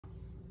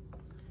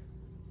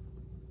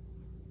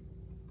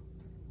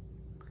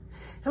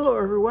Hello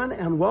everyone,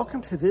 and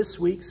welcome to this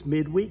week's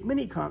Midweek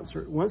mini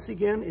concert. Once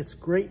again, it's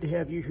great to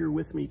have you here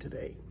with me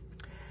today.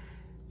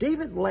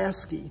 David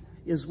Lasky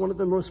is one of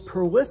the most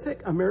prolific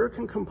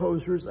American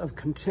composers of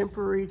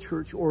contemporary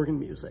church organ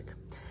music.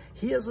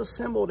 He has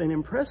assembled an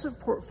impressive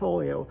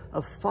portfolio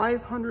of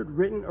 500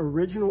 written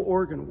original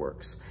organ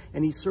works,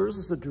 and he serves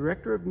as the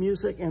director of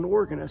music and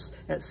organist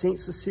at St.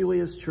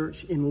 Cecilia's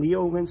Church in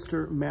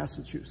Leominster,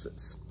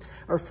 Massachusetts.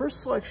 Our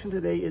first selection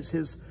today is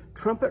his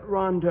Trumpet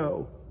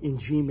Rondeau in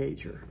G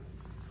major.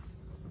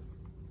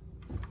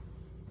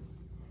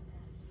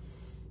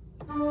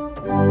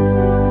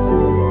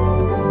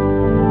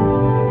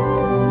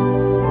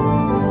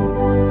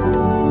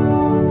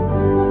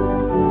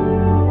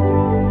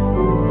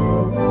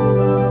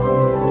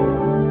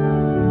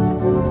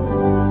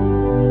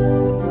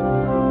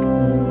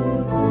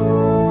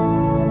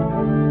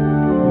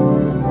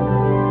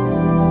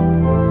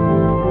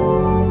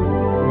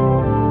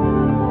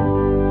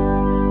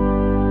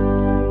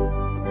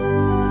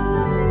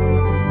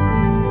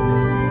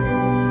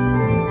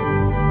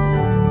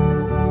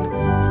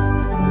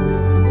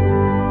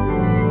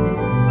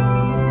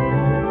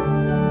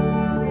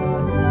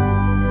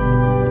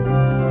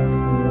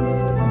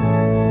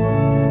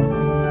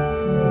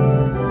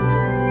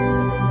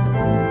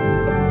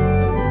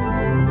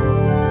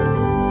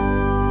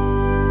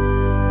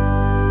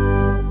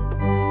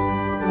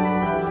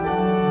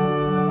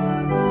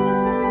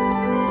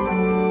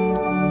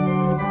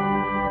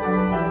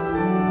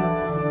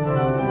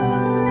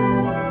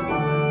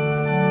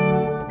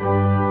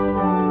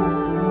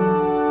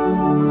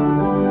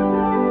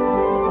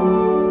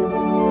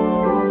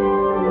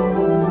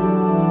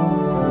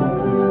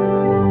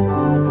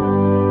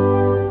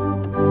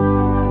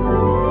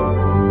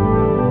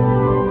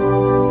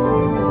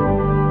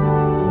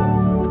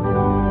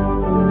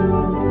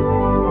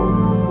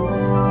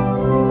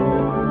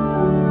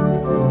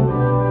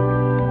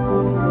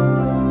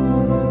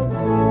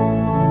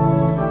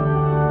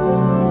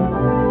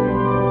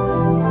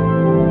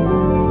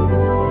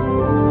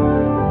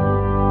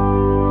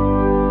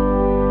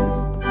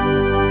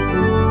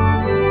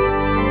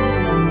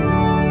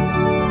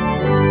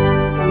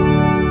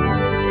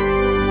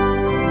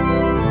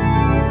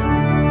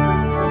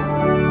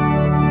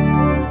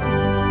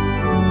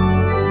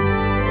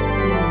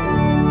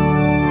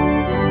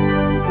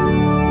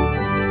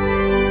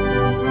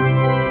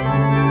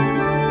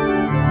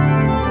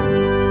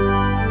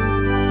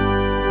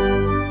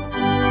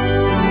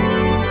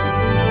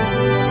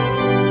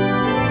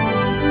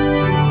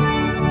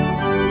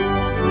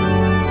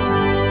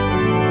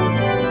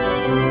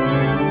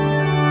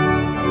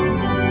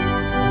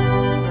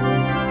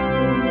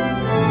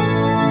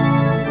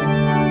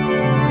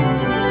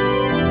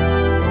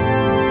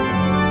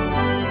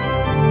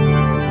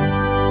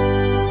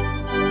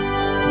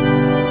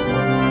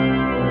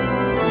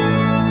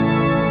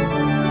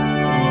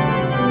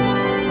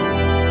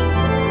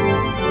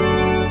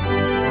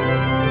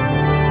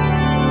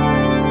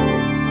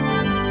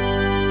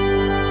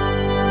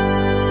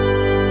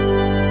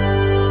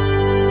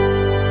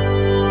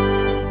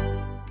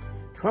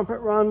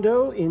 Trumpet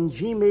Rondeau in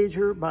G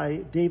major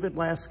by David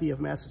Lasky of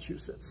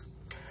Massachusetts.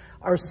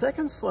 Our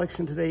second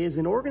selection today is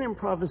an organ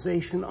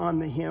improvisation on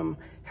the hymn,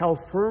 How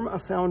Firm a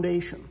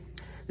Foundation.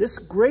 This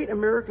great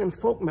American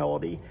folk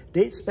melody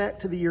dates back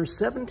to the year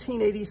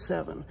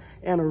 1787,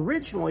 and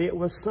originally it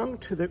was sung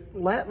to the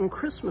Latin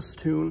Christmas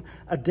tune,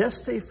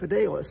 Adeste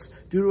Fidelis,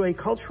 due to a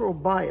cultural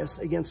bias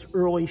against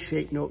early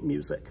shape note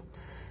music.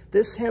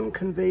 This hymn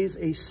conveys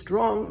a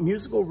strong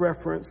musical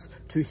reference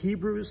to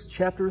Hebrews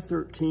chapter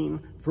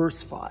 13,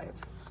 verse 5.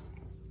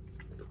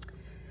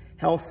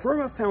 How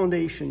firm a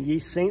foundation, ye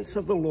saints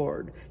of the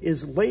Lord,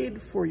 is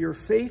laid for your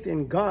faith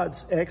in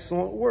God's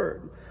excellent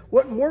word.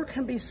 What more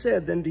can be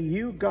said than to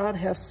you God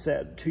hath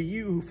said, to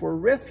you who for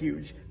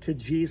refuge to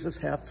Jesus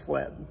hath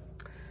fled?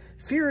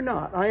 Fear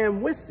not, I am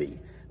with thee.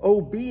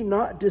 O be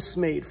not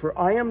dismayed, for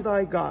I am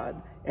thy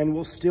God, and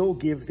will still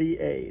give thee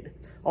aid.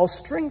 I'll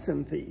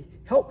strengthen thee,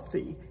 help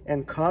thee,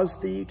 and cause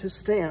thee to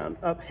stand,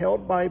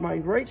 upheld by my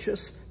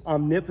righteous,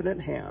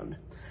 omnipotent hand.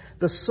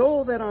 The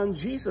soul that on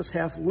Jesus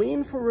hath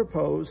leaned for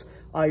repose,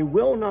 I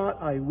will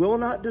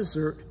not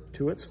desert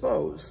to its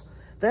foes.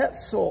 That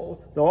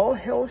soul, though all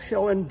hell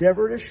shall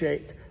endeavor to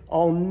shake,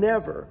 I'll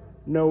never,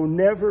 no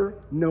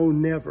never, no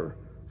never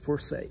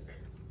forsake.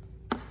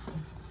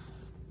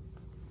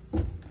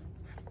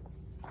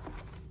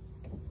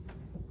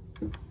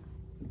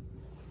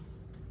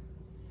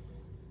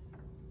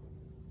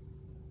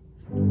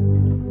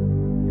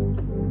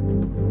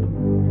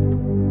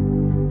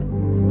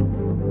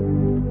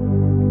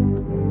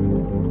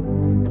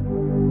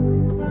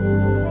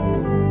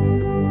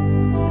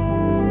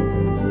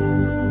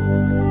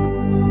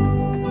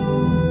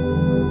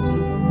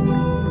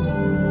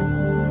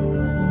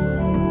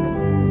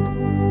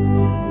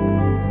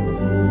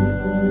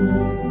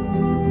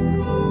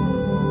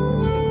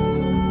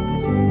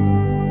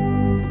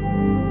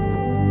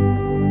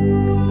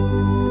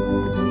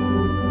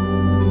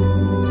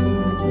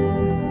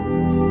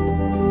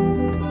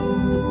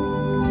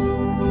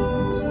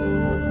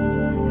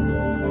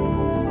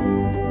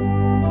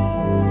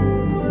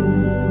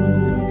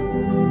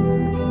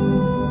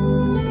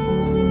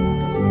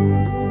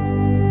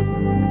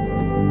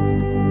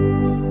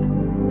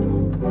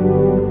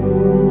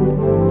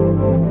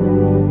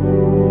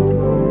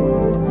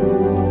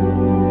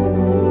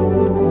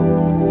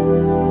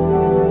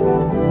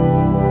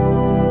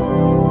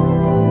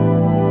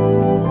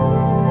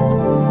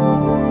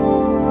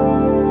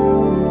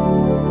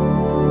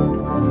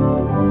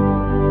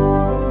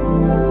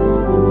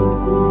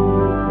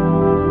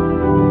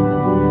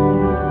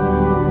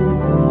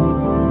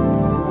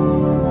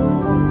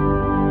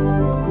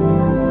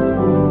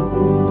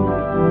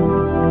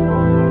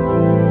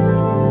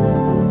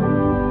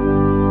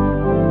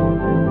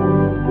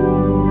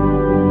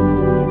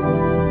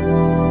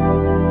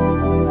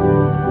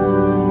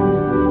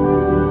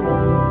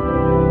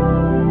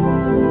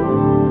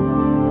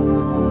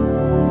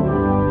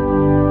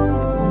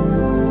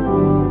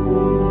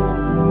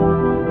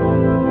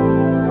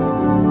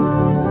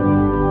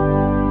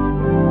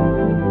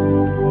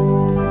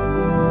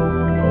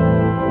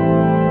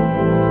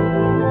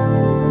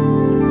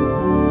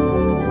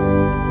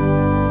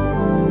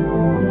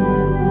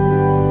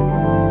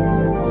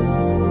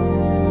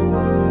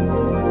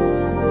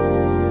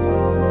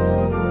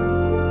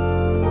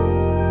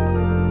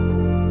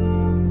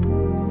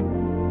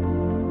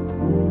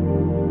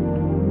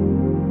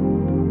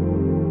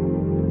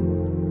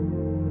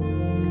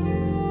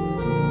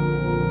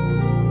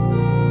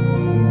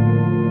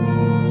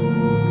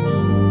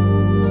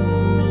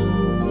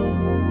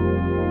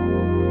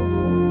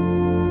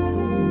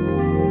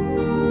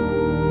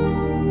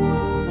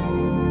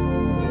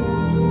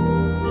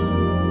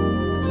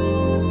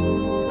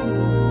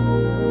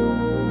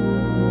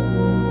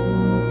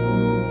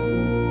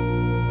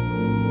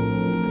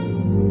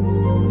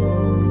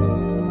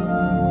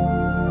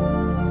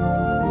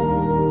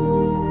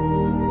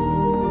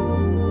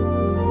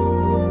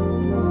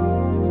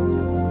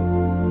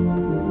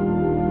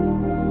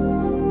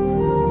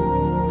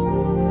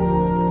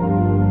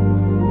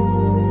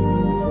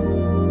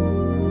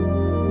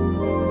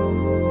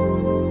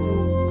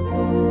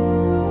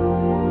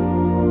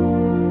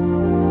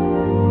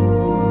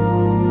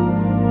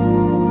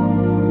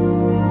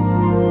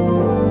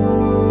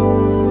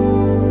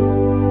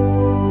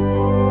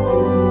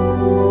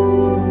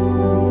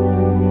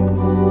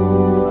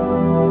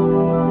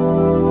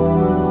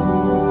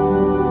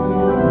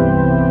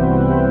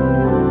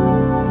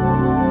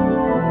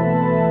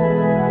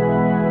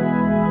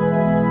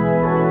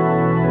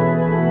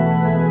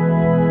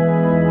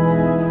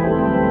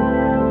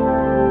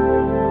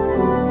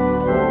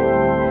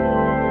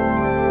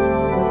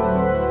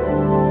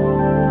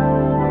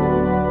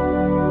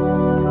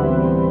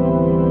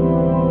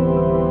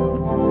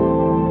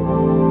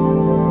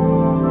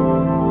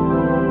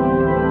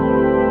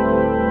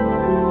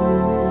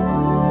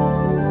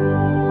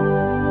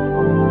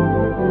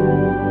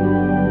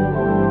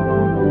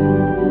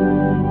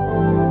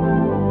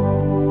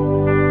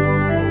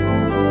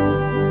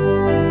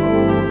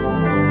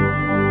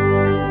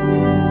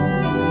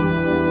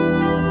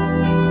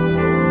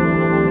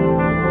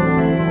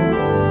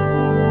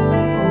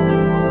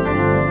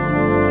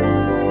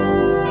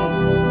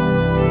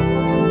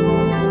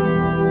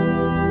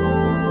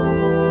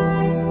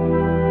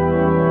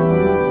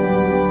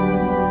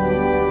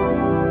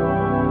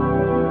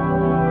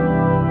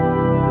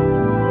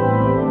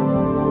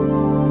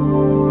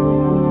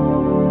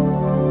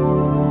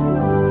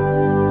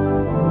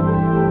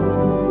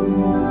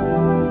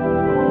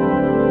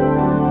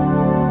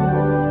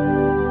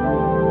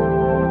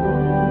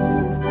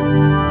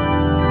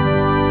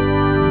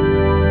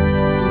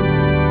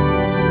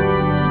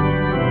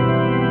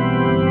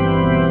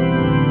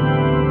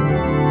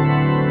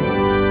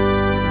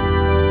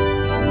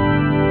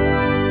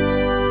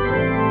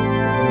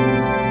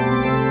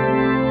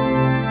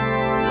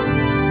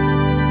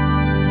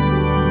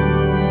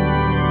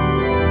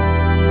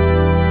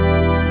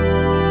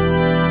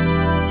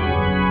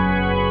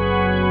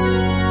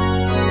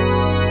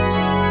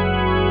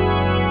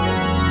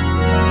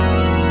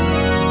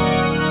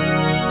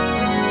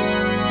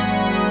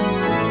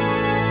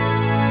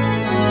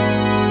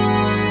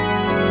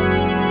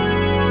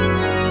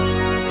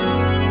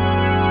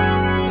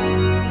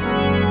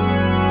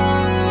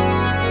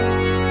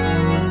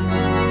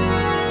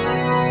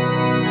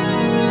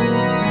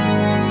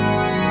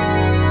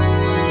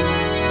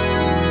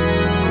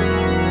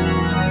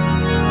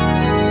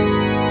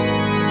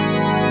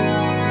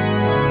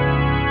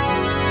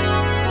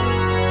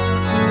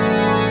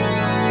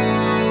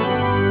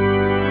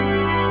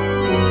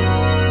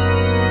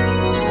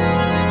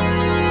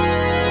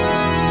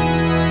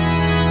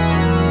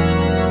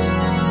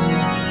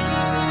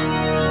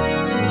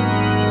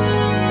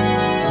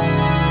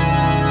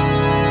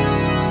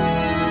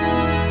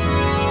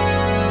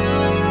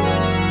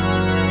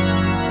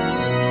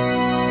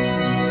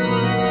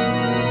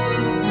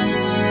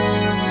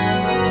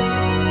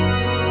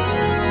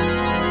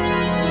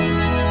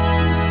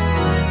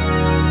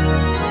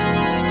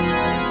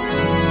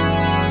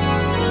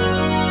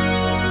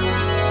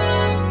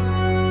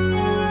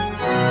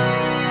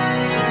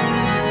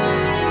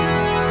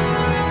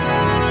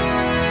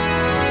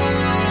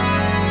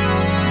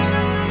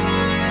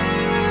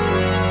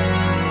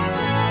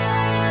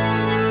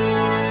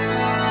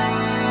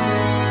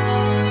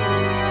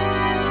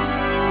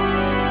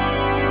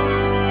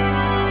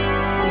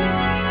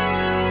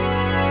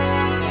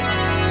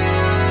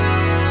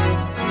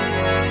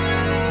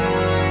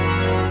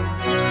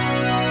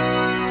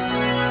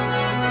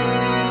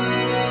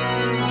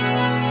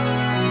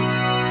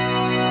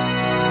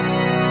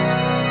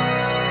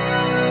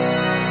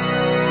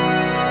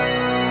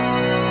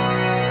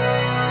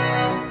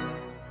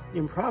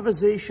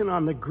 improvisation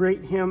on the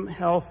great hymn,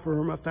 How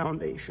Firm a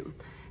Foundation.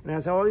 And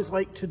as I always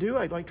like to do,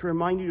 I'd like to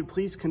remind you to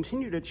please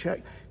continue to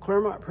check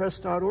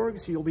ClaremontPress.org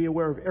so you'll be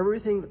aware of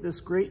everything that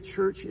this great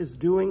church is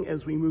doing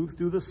as we move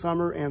through the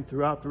summer and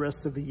throughout the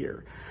rest of the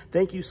year.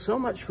 Thank you so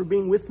much for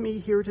being with me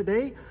here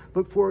today.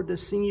 Look forward to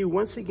seeing you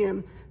once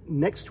again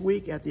next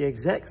week at the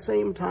exact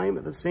same time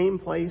at the same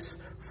place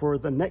for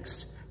the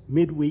next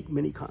midweek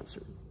mini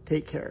concert.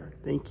 Take care.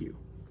 Thank you.